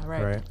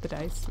 right. The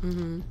dice.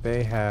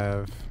 They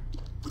have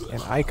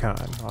an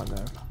icon on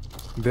them.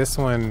 This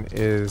one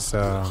is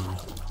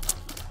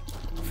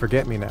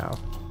Forget Me Now,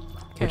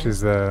 which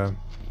is the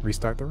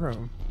restart the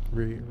room,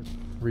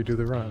 redo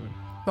the run.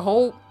 The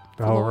whole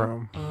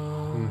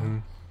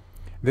room.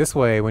 This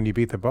way, when you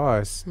beat the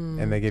boss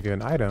and they give you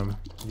an item,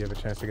 you have a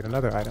chance to get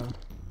another item.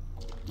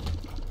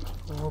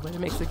 Oh, but it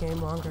makes the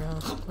game longer, huh?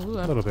 Ooh,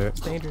 a little bit. It's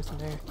dangerous in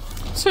there.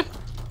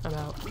 I'm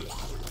out. It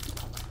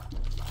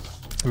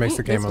makes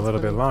the game a little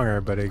bit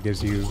longer, but it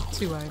gives you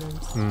 2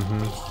 items.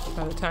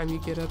 By the time you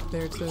get up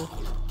there to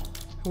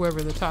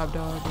whoever the top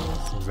dog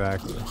is.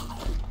 Exactly.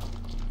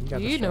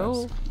 You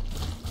know.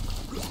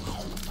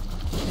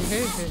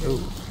 Hey.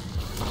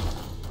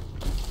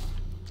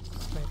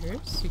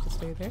 Spiders, you can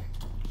stay there.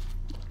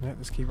 Yeah,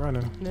 just keep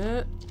running.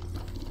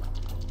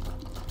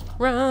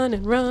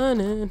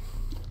 Running.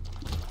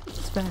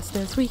 fast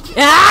as we can.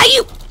 Ah,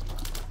 you!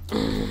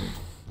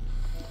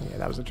 Yeah,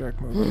 that was a jerk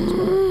move.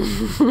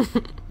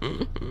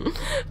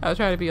 I was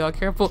trying to be all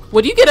careful.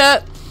 Would you get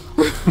up?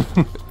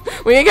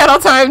 We ain't got all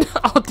time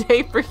all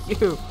day for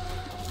you.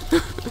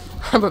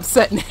 I'm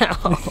upset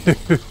now.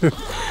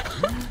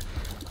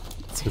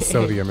 The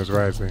sodium is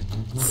rising.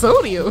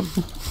 Sodium?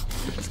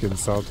 It's getting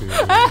salty.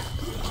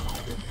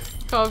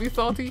 Call you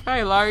salty?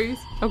 Hi, Larry's.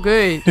 Oh,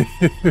 good.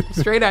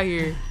 Straight out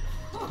here.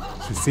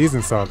 See,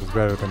 seasoned salt is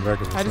better than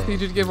regular salt. I just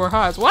need you to get more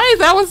hots. Why is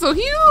that one so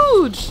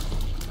huge?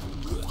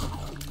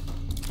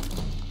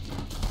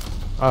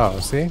 Oh,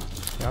 see?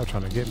 Y'all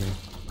trying to get me.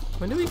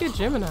 When did we get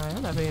Gemini?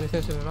 I'm not paying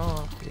attention at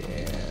all.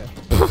 Yeah.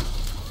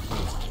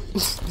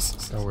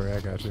 Don't worry,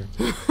 I got you.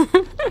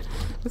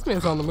 This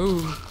man's on the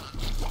move.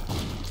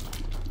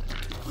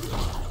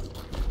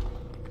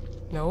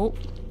 Nope.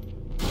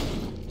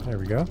 There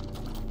we go.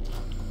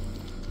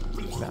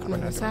 Nah, We're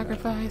not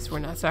sacrifice. We're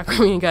not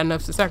sacrificing. We ain't got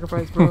enough to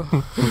sacrifice, bro.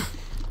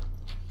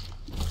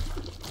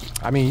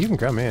 I mean, you can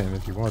come in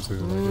if you want to.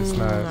 Like, it's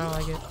not. I don't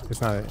like it.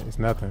 It's not. It's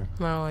nothing.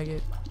 I don't like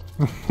it.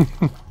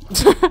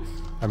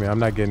 I mean, I'm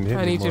not getting hit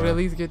I need anymore. you to at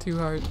least get 2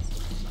 hearts.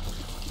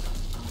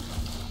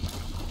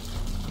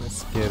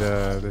 Let's get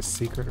the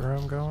secret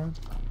room going.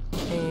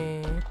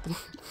 And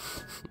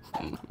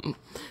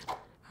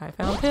I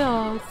found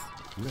pills.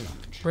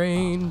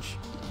 Range.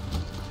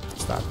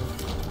 Stop it.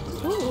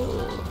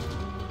 Ooh.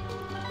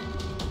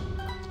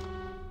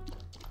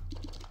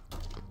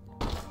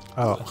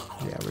 Oh,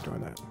 yeah, we're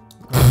doing that.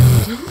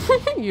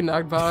 You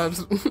knocked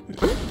Bob's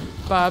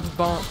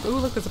bomb. Ooh,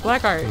 look, it's a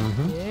black heart.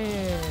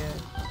 Yeah.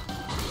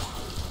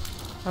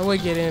 I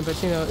would get in,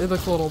 but you know, it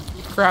looks a little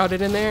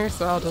crowded in there,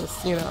 so I'll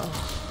just, you know.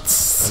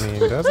 I mean,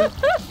 does it?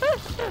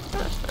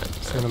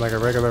 Seeming like a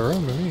regular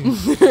room to me.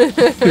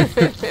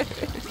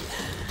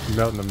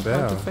 Melting them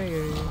down.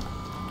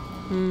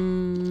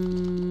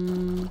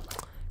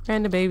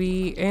 Random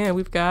baby, and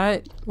we've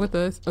got with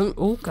us.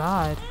 Oh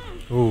God.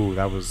 Ooh,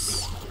 that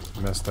was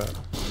messed up.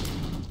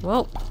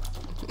 Well.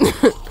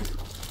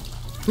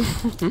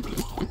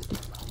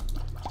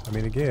 I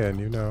mean, again,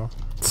 you know,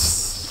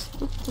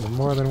 you're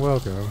more than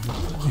welcome.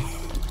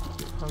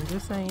 I'm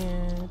just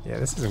saying. Yeah,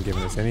 this isn't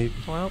giving us any.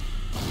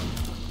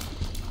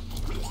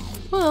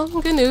 Well,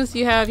 good news.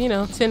 You have, you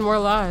know, 10 more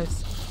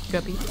lives,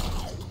 Guppy.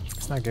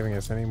 It's not giving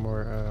us any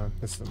more.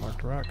 This is a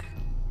marked rock.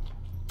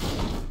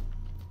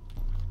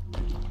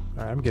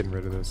 Alright, I'm getting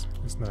rid of this.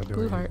 It's not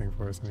doing anything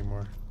for us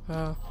anymore.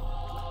 Oh.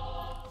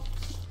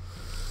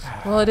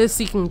 Well, it is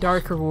seeking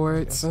dark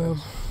rewards, so.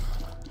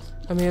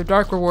 I mean, if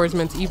dark rewards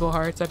meant evil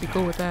hearts, I'd be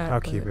cool with that.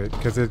 I'll keep it,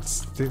 because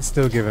it's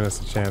still giving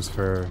us a chance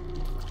for,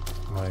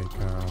 like,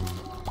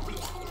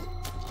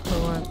 For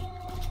what?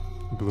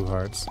 blue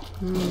hearts.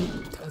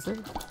 Does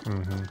it?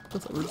 Mm-hmm.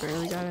 Looks like we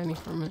barely got any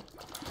from it.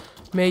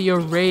 May your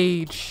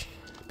rage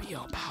be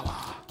your power.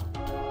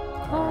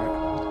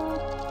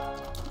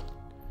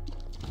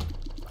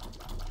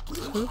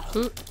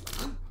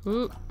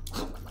 Oop.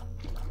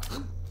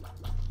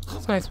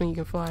 It's nice when you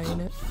can fly,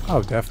 ain't it?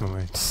 Oh,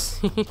 definitely.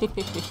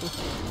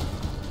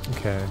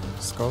 Okay,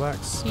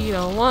 Skolax. You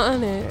don't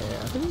want it.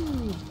 Yeah.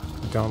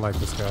 Don't like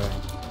this guy.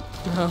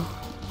 No.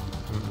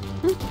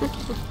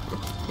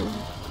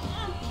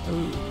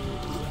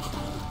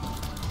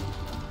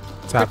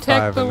 Top Protect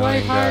 5 the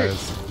white annoying heart.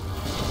 guys.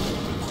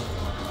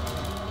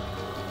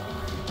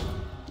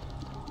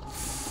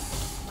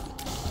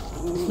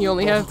 You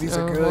only have. These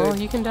are good. Well,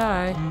 you can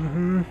die.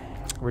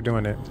 We're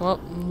doing it. Well,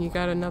 you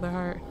got another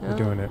heart. We're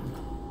doing it.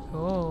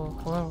 Oh,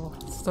 well,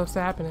 stuff's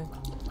happening.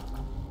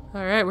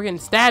 All right, we're getting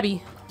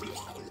stabby.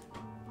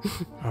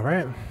 All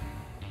right.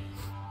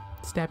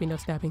 Stabby, no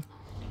stabbing.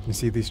 You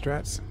see these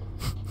strats?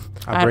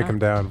 I'll break them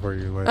down for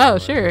you later. Oh,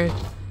 sure.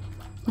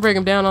 Break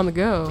them down on the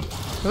go.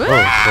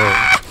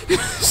 Oh,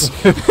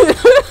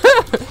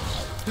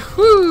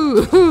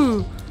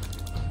 Woo!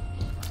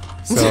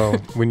 So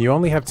when you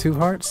only have 2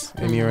 hearts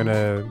and you're in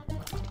a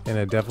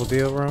devil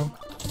deal room,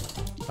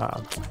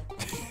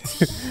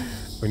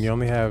 when you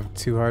only have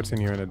 2 hearts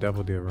and you're in a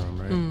devil deal room,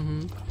 right?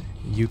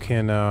 You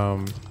can,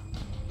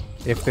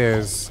 if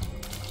there's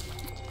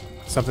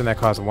something that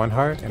costs 1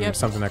 heart and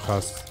something that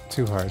costs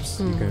 2 hearts,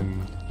 you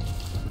can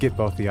get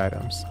both the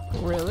items.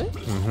 Really?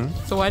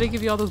 So why did it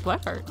give you all those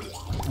black hearts?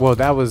 Well,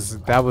 that was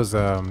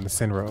the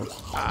Sin Robe.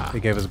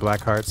 It gave us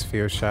black hearts,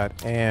 fear shot,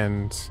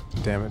 and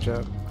damage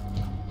up.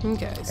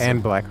 Okay. So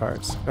And black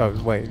hearts. Oh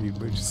wait, we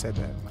just said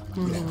that.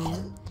 Yeah.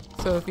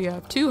 So if you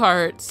have 2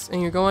 hearts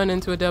and you're going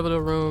into a devil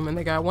room and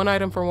they got 1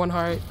 item for 1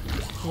 heart,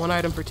 1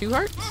 item for 2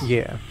 hearts,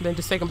 Yeah. then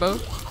just take them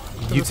both.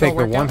 You take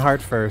the 1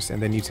 heart first,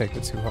 and then you take the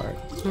 2 heart.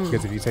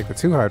 Because if you take the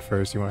 2 heart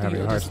first, you won't have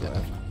your hearts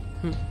left.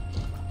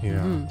 You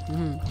know.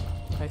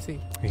 I see.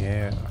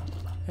 Yeah.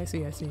 I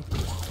see.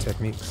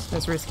 Techniques.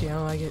 That's risky. I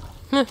don't like it.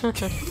 These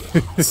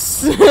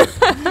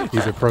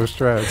are pro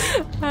strats.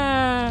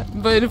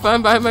 But if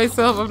I'm by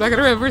myself, I'm not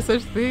gonna remember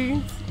such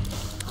things.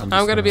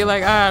 I'm gonna be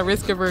like,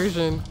 risk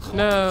aversion.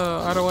 No,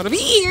 I don't want to be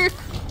here.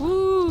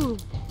 Woo!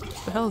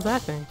 What the hell is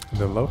that thing?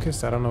 The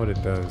locust, I don't know what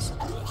it does.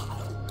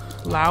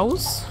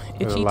 Laos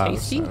There's a Itchy lot of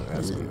tasty?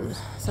 asparagus.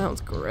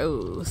 Sounds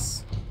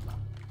gross.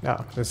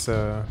 No, this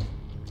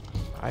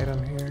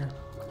item here.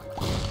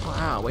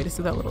 Wow, wait to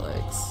see that little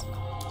X.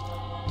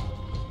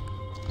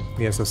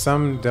 Yeah, so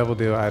some Devil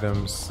Deal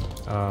items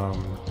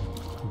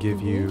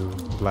give you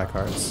black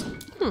hearts.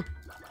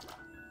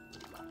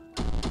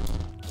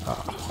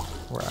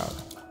 Oh, we're out.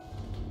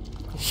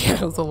 Yeah,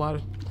 there's a lot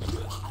of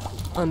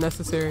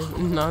unnecessary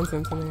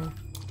nonsense in there.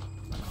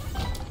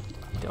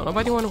 Don't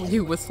nobody want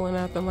you whistling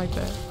at them like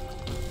that.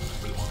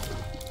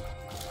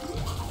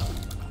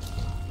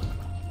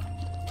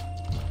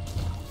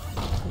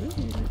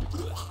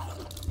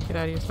 Get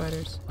out of here,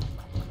 spiders.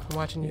 I'm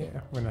watching you.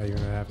 Yeah, we're not even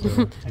gonna have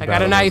to. I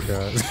got a knife.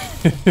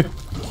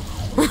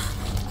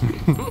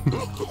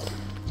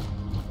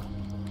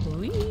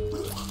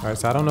 Alright,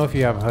 so I don't know if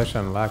you have Hush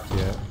unlocked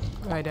yet.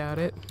 I doubt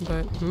it,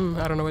 but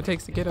I don't know what it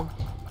takes to get him.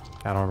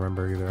 I don't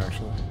remember either,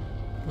 actually.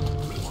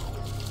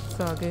 It's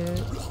all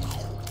good.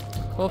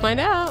 We'll find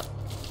out.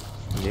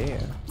 Yeah.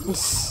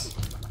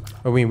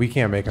 I mean, we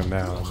can't make them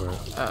now,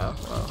 but Oh,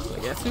 well, I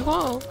guess we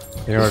won't.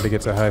 in order to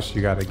get to Hush,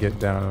 you gotta get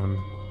down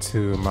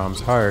to Mom's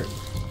heart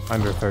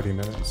under 30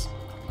 minutes.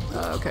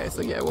 Okay,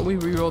 so yeah, when we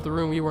re-rolled the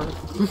room, we weren't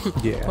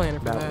Yeah, planning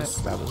for that.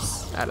 that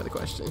was. Out of the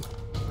question.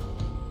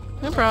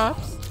 No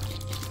props.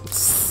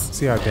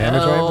 See our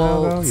damage right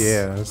now, though?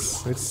 Yeah,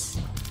 it's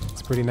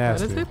pretty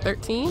nasty. What is it?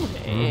 13?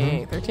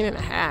 Dang, 13 and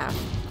a half.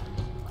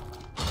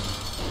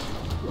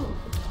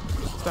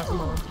 Stop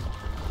him on.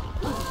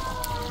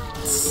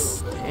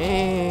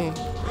 Dang.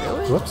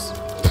 Really? Whoops.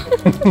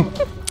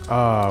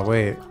 Oh,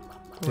 wait.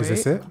 Is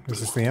this it? Is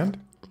this the end?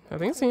 I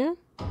think it's him.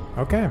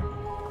 Okay.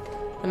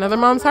 Another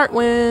Mom's Heart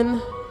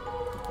win.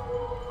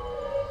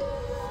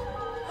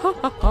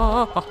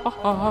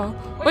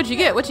 What'd you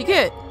get? What'd you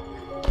get?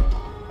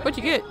 What'd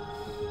you get?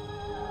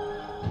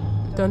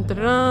 Dun dun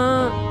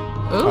dun.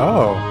 Ooh.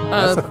 Oh,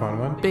 that's a fun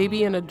one.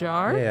 Baby in a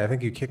jar? Yeah, I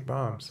think you kick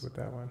bombs with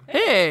that one.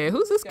 Hey,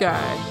 who's this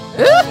guy?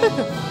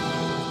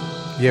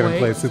 You haven't Wait.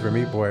 played Super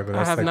Meat Boy, but I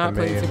that's have like not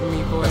the main. played Super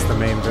Meat Boy. That's the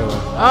main villain.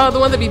 Oh, the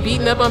one that be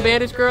beating up on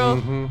Bandage Girl?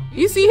 Mm-hmm.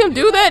 You see him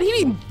do that?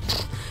 He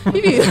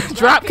be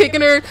drop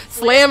kicking her,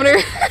 slamming her.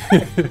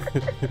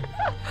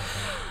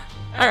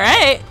 All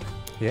right.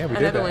 Yeah, we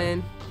did Another that.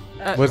 win.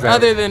 Was that-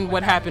 Other than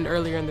what happened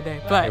earlier in the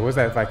day. But, Was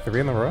that like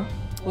 3 in a row?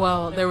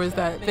 well, there was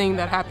that thing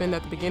that happened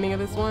at the beginning of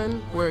this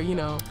one where, you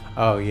know,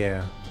 Oh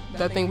yeah.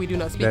 that thing we do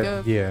not speak That,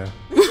 of. yeah.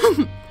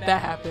 That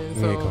happened.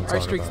 We ain't So gonna our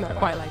talk streak's about not that.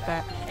 quite like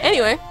that.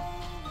 Anyway,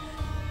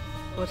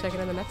 we'll check it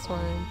out the next one.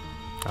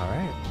 All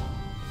right.